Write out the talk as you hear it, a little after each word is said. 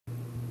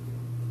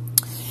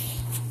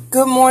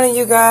Good morning,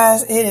 you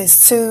guys. It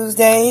is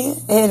Tuesday.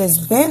 It has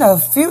been a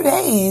few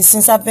days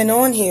since I've been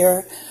on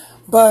here,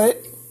 but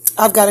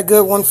I've got a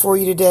good one for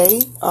you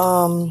today.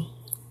 My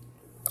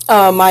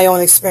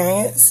own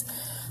experience.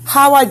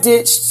 How I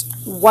ditched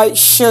white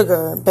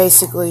sugar,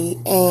 basically,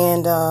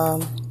 and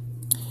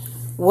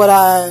what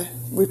I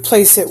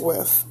replace it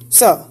with.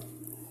 So,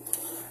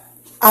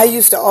 I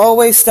used to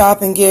always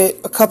stop and get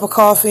a cup of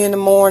coffee in the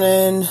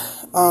morning,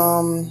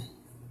 and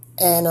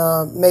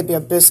maybe a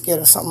biscuit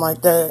or something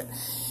like that.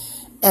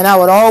 And I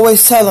would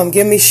always tell them,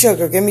 give me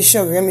sugar, give me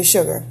sugar, give me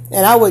sugar.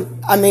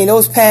 And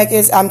those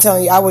packets, I'm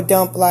telling you, I would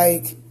dump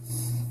like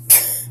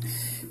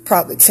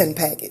probably 10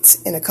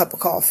 packets in a cup of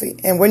coffee.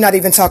 And we're not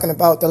even talking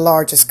about the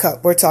largest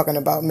cup. We're talking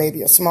about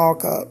maybe a small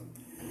cup,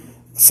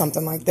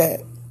 something like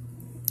that.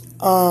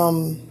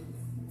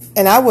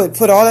 And I would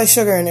put all that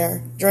sugar in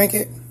there, drink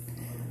it,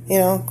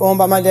 go on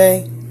by my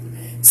day.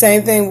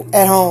 Same thing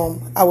at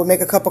home. I would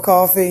make a cup of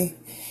coffee.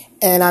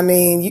 And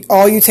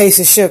all you taste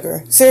is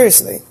sugar.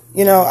 Seriously.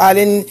 I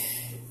didn't,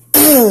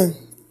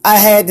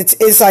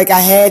 it's like I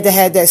had to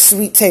have that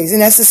sweet taste.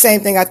 And that's the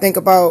same thing I think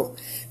about.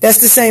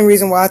 That's the same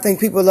reason why I think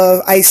people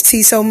love iced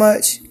tea so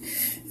much.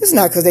 It's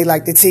not because they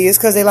like the tea. It's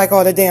because they like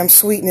all the damn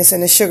sweetness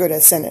and the sugar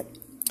that's in it.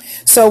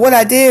 So what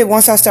I did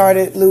once I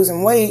started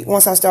losing weight,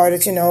 once I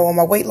started, on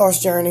my weight loss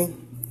journey,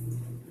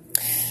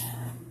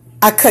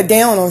 I cut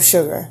down on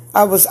sugar.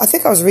 I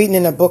think I was reading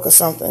in a book or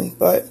something,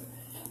 but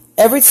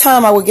every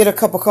time I would get a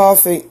cup of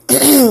coffee,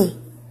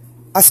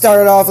 I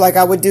started off like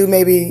I would do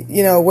maybe,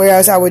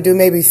 whereas I would do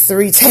maybe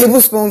 3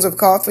 tablespoons of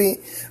coffee,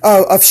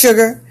 of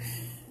sugar,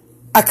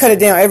 I cut it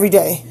down every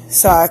day.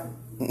 So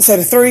instead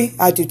of 3,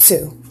 I do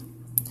 2.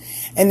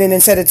 And then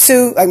instead of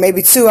 2, like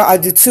maybe 2, I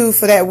do 2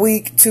 for that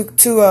week, 2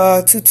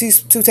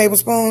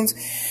 tablespoons.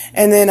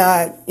 And then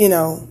I,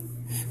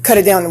 cut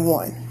it down to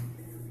 1.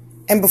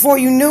 And before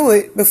you know,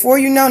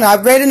 now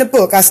I read in the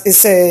book, it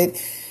said,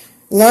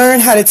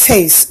 learn how to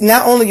taste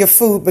not only your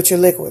food, but your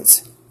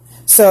liquids.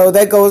 So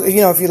that goes, if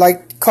you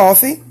like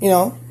coffee,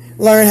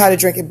 learn how to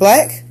drink it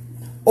black,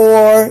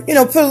 or,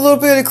 put a little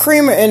bit of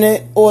creamer in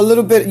it, or a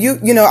little bit,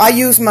 I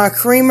use my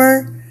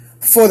creamer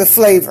for the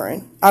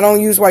flavoring. I don't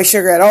use white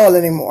sugar at all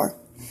anymore.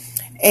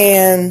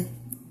 And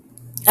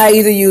I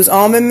either use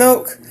almond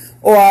milk,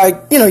 or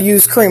I,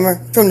 use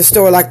creamer from the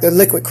store, like the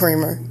liquid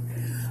creamer.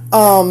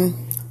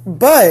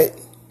 But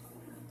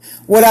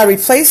what I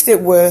replaced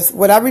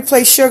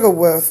sugar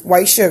with,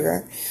 white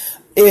sugar,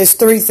 is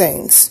 3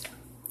 things.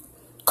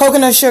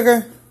 Coconut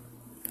sugar,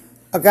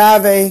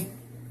 agave,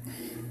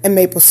 and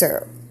maple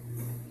syrup.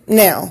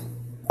 Now,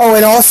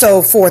 and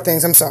also 4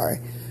 things, I'm sorry.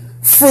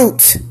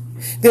 Fruit.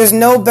 There's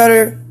no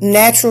better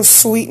natural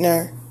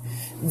sweetener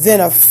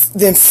than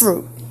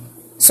fruit.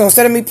 So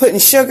instead of me putting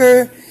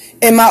sugar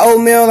in my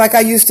oatmeal like I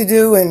used to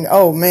do, and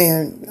oh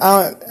man,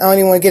 I don't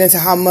even want to get into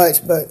how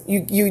much, but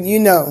you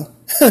know.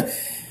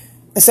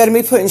 Instead of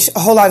me putting a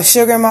whole lot of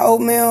sugar in my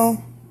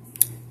oatmeal,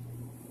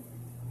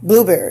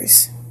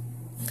 blueberries,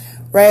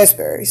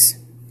 raspberries,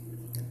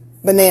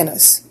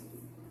 bananas,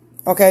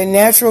 okay,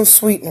 natural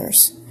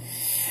sweeteners.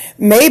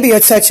 Maybe a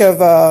touch of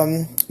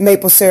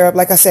maple syrup.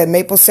 Like I said,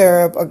 maple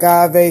syrup,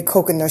 agave,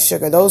 coconut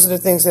sugar. Those are the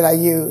things that I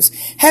use.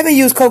 Haven't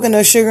used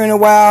coconut sugar in a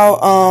while.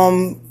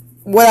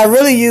 What I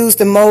really use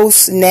the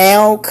most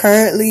now,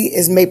 currently,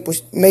 is maple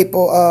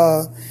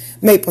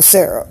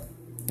syrup.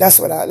 That's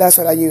what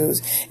I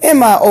use in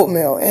my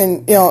oatmeal.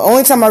 And,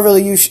 only time I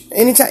really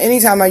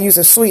anytime I use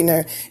a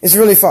sweetener is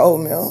really for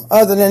oatmeal.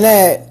 Other than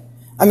that,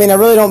 I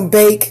really don't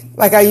bake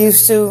like I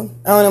used to.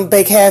 I don't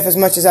bake half as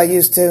much as I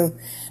used to.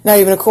 Not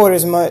even a quarter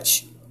as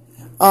much.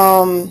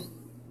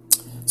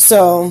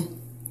 So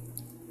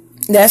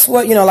that's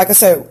what, like I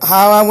said,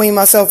 how I wean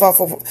myself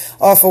off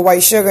of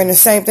white sugar. And the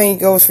same thing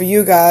goes for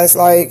you guys,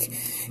 like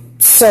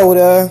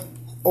soda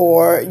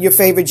or your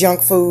favorite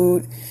junk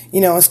food.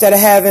 Instead of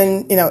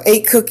having,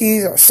 8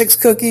 cookies or 6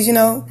 cookies,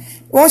 why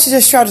don't you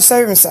just try the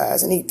serving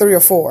size and eat 3 or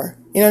 4?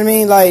 You know what I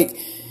mean? Like,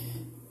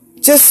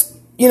 just,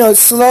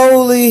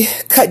 slowly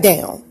cut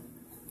down.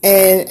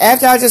 And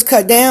after I just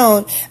cut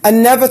down, I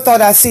never thought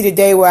I'd see the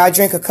day where I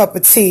drink a cup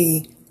of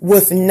tea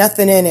with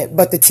nothing in it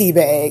but the tea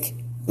bag.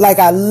 Like,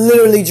 I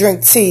literally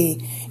drink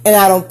tea and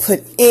I don't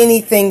put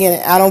anything in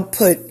it. I don't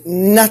put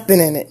nothing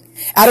in it.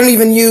 I don't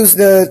even use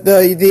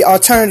the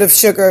alternative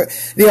sugar,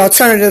 the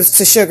alternatives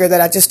to sugar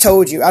that I just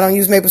told you. I don't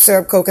use maple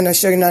syrup, coconut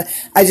sugar, none.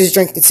 I just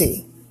drink the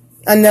tea.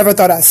 I never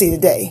thought I'd see the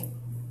day.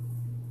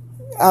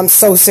 I'm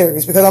so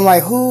serious, because I'm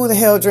like, who the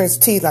hell drinks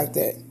tea like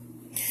that?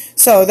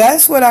 So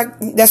that's what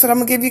I'm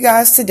gonna give you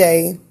guys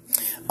today.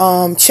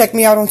 Check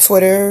me out on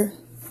Twitter,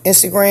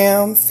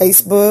 Instagram,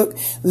 Facebook.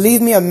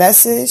 Leave me a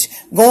message.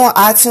 Go on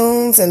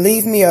iTunes and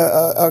leave me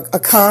a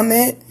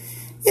comment.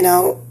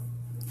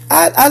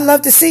 I'd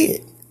love to see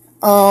it.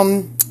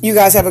 You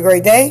guys have a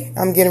great day.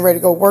 I'm getting ready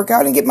to go work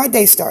out and get my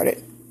day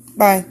started.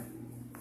 Bye.